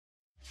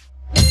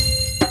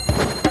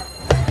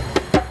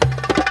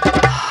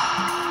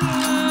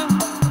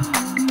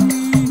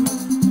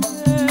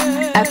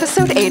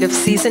Episode 8 of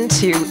Season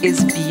 2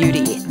 is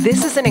Beauty.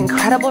 This is an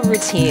incredible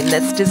routine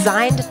that's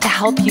designed to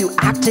help you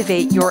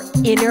activate your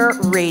inner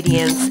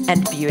radiance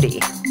and beauty.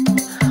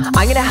 I'm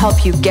going to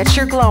help you get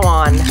your glow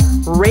on,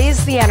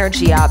 raise the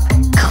energy up,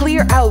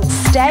 clear out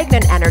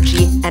stagnant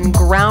energy, and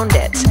ground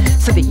it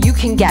so that you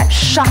can get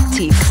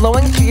Shakti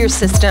flowing through your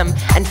system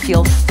and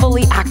feel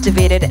fully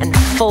activated and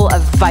full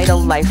of vital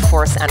life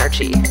force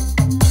energy.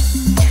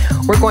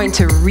 We're going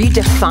to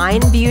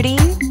redefine beauty,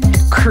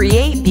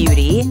 create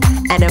beauty,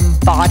 and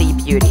embody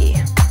beauty.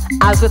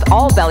 As with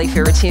all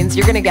Bellyfit routines,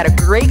 you're going to get a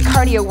great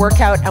cardio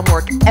workout and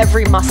work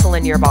every muscle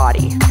in your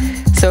body.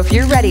 So if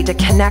you're ready to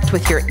connect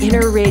with your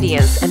inner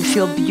radiance and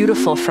feel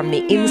beautiful from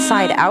the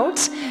inside out,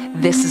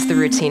 this is the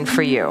routine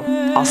for you.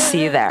 I'll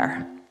see you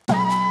there.